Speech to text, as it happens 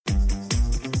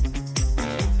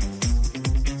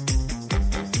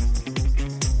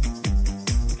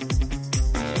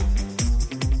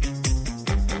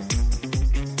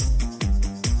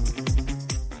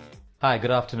Hi,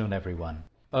 good afternoon, everyone.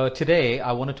 Today,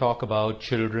 I want to talk about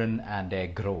children and their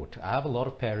growth. I have a lot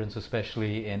of parents,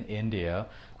 especially in India,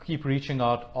 who keep reaching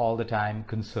out all the time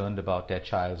concerned about their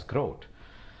child's growth.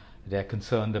 They're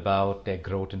concerned about their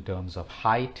growth in terms of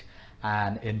height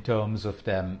and in terms of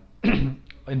them,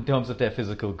 in terms of their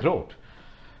physical growth.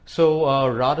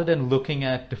 So rather than looking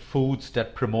at the foods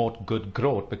that promote good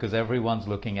growth, because everyone's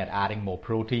looking at adding more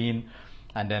protein,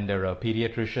 and then there are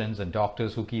pediatricians and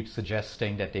doctors who keep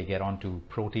suggesting that they get onto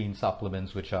protein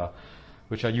supplements, which are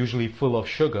usually full of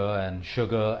sugar, and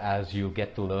sugar, as you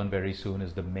get to learn very soon,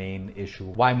 is the main issue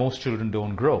why most children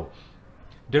don't grow.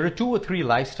 There are 2 or 3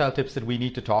 lifestyle tips that we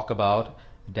need to talk about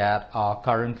that are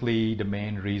currently the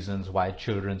main reasons why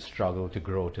children struggle to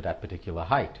grow to that particular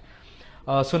height.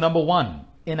 So number one,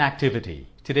 inactivity.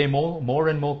 Today, more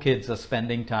and more kids are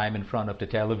spending time in front of the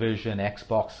television,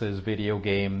 Xboxes, video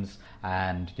games,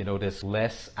 and there's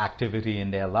less activity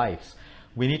in their lives.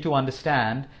 We need to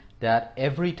understand that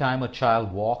every time a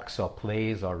child walks or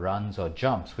plays or runs or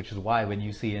jumps, which is why when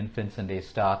you see infants and they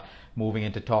start moving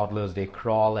into toddlers, they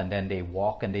crawl and then they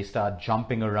walk and they start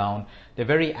jumping around. They're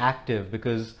very active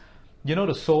because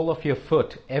the sole of your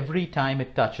foot, every time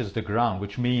it touches the ground,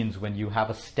 which means when you have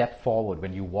a step forward,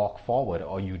 when you walk forward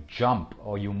or you jump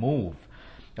or you move,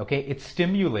 okay, it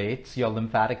stimulates your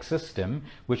lymphatic system,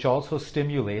 which also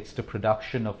stimulates the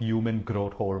production of human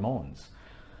growth hormones.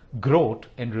 Growth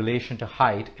in relation to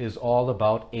height is all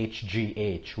about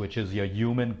HGH, which is your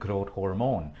human growth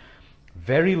hormone.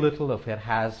 Very little of it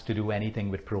has to do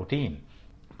anything with protein.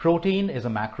 Protein is a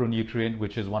macronutrient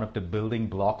which is one of the building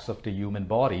blocks of the human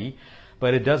body,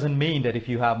 but it doesn't mean that if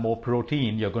you have more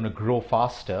protein, you're going to grow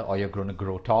faster or you're going to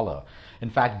grow taller. In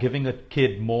fact, giving a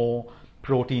kid more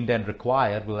protein than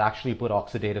required will actually put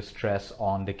oxidative stress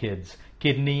on the kid's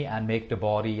kidney and make the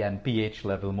body and pH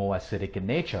level more acidic in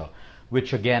nature,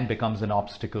 which again becomes an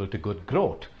obstacle to good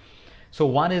growth. So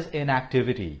one is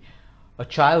inactivity. A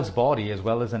child's body, as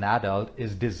well as an adult,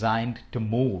 is designed to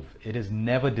move. It is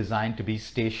never designed to be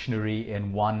stationary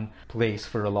in one place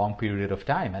for a long period of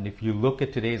time. And if you look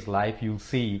at today's life, you'll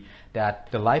see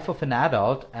that the life of an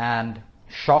adult and,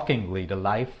 shockingly, the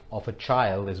life of a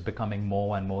child is becoming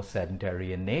more and more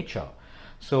sedentary in nature.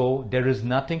 So there is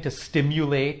nothing to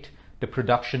stimulate the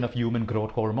production of human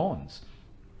growth hormones,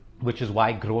 which is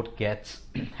why growth gets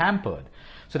hampered.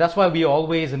 So that's why we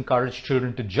always encourage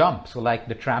children to jump. So like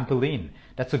the trampoline,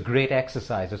 that's a great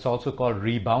exercise. It's also called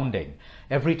rebounding.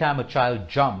 Every time a child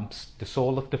jumps, the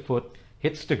sole of the foot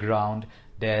hits the ground,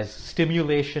 there's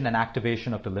stimulation and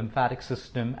activation of the lymphatic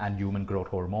system and human growth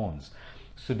hormones.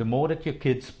 So the more that your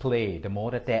kids play, the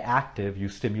more that they're active, you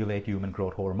stimulate human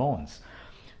growth hormones.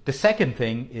 The second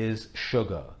thing is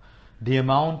sugar. The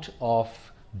amount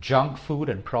of junk food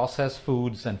and processed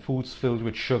foods and foods filled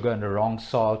with sugar and the wrong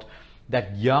salt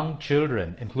that young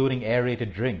children, including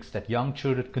aerated drinks, that young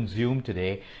children consume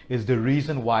today is the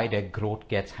reason why their growth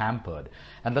gets hampered.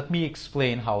 And let me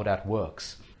explain how that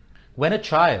works. When a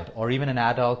child or even an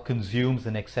adult consumes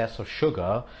an excess of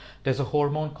sugar, there's a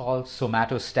hormone called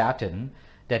somatostatin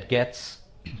that gets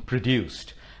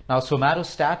produced. Now,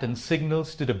 somatostatin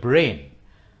signals to the brain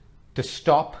to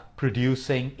stop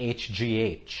producing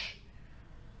HGH.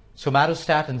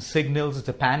 Somatostatin signals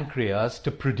the pancreas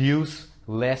to produce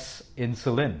less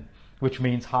insulin, which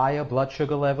means higher blood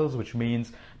sugar levels, which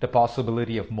means the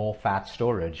possibility of more fat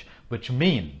storage, which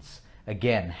means,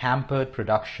 again, hampered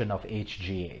production of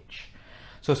HGH.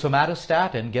 So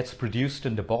somatostatin gets produced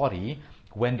in the body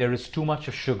when there is too much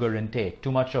of sugar intake,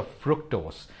 too much of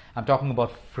fructose. I'm talking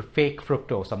about fake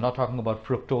fructose. I'm not talking about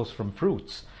fructose from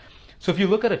fruits. So if you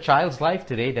look at a child's life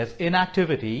today, there's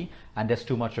inactivity and there's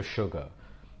too much of sugar.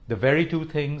 The very 2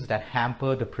 things that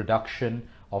hamper the production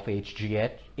of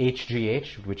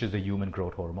HGH, which is the human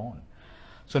growth hormone.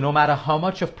 So no matter how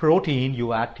much of protein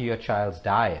you add to your child's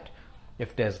diet,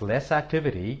 if there's less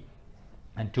activity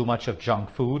and too much of junk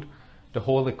food, the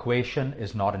whole equation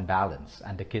is not in balance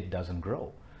and the kid doesn't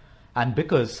grow. And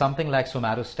because something like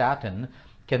somatostatin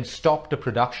can stop the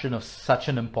production of such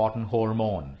an important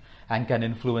hormone and can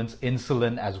influence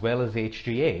insulin as well as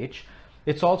HGH,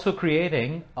 it's also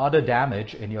creating other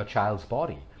damage in your child's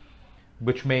body,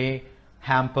 which may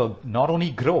hamper not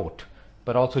only growth,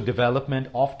 but also development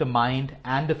of the mind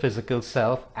and the physical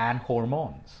self and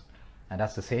hormones. And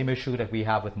that's the same issue that we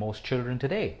have with most children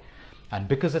today. And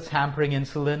because it's hampering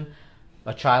insulin,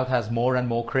 a child has more and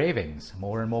more cravings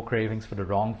for the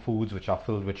wrong foods which are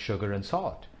filled with sugar and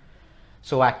salt.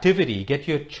 So activity, get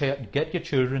your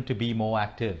children to be more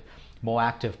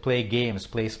active, play games,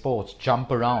 play sports, jump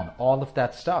around, all of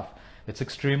that stuff. It's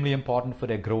extremely important for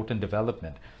their growth and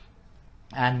development.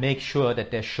 And make sure that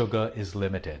their sugar is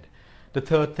limited. The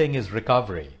third thing is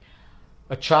recovery.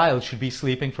 A child should be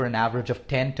sleeping for an average of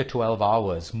 10 to 12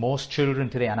 hours. Most children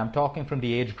today, and I'm talking from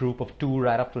the age group of 2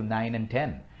 right up to 9 and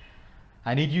 10.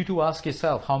 I need you to ask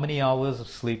yourself, how many hours of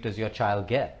sleep does your child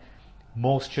get?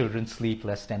 Most children sleep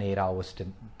less than 8 hours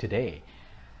today.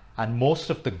 And most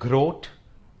of the growth,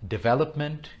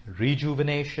 development,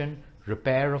 rejuvenation,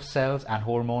 repair of cells, and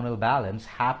hormonal balance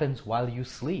happens while you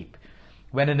sleep.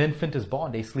 When an infant is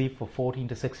born, they sleep for 14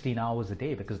 to 16 hours a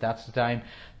day because that's the time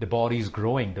the body is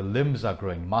growing, the limbs are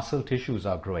growing, muscle tissues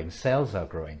are growing, cells are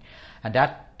growing. And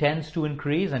that tends to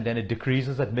increase, and then it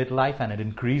decreases at midlife, and it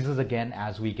increases again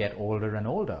as we get older and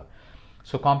older.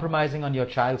 So compromising on your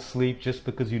child's sleep just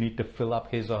because you need to fill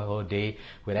up his or her day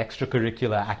with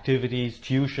extracurricular activities,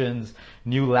 tuitions,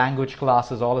 new language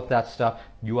classes, all of that stuff,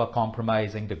 you are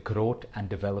compromising the growth and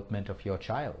development of your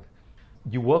child.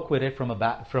 You work with it from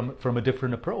a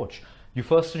different approach. You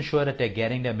first ensure that they're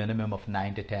getting their minimum of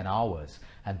 9 to 10 hours,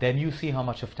 and then you see how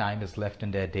much of time is left in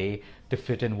their day to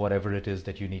fit in whatever it is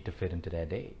that you need to fit into their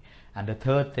day. And the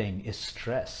third thing is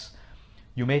stress.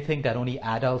 You may think that only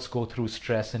adults go through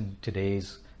stress in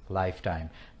today's lifetime,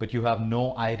 but you have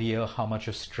no idea how much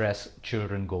of stress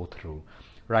children go through.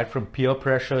 Right from peer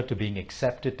pressure to being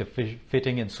accepted to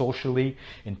fitting in socially,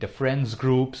 into friends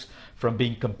groups, from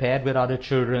being compared with other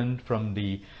children, from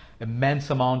the immense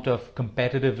amount of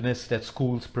competitiveness that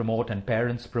schools promote and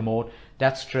parents promote.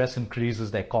 That stress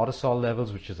increases their cortisol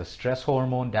levels, which is a stress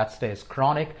hormone. That stays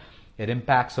chronic. It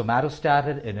impacts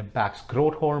somatostatin, it impacts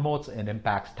growth hormones, it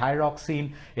impacts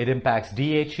thyroxine, it impacts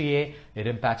DHEA, it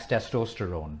impacts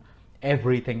testosterone.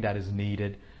 Everything that is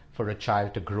needed for a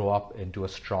child to grow up into a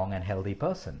strong and healthy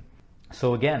person.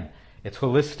 So again, it's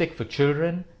holistic for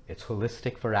children, it's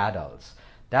holistic for adults.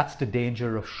 That's the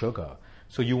danger of sugar.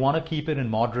 So you want to keep it in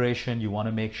moderation. You want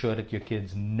to make sure that your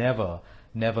kids never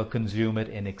consume it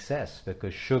in excess,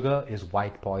 because sugar is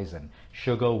white poison.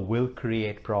 Sugar will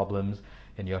create problems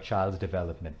in your child's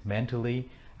development, mentally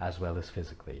as well as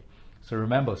physically. So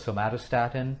remember,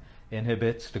 somatostatin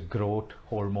inhibits the growth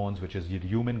hormones, which is your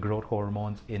human growth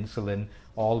hormones, insulin,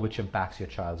 all which impacts your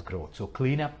child's growth. So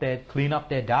clean up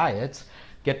their diets,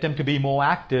 get them to be more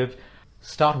active,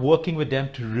 start working with them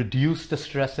to reduce the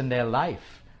stress in their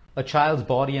life. A child's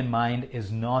body and mind is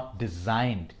not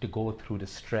designed to go through the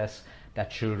stress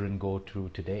that children go through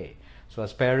today. So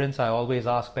as parents, I always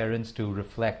ask parents to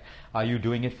reflect, are you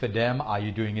doing it for them? Are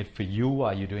you doing it for you?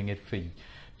 Are you doing it for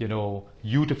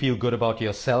you to feel good about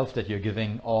yourself, that you're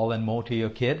giving all and more to your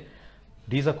kid?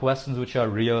 These are questions which are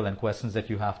real and questions that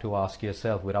you have to ask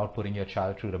yourself without putting your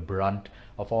child through the brunt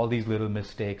of all these little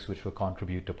mistakes which will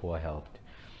contribute to poor health.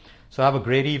 So have a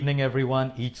great evening,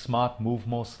 everyone. Eat smart, move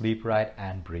more, sleep right,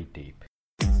 and breathe deep.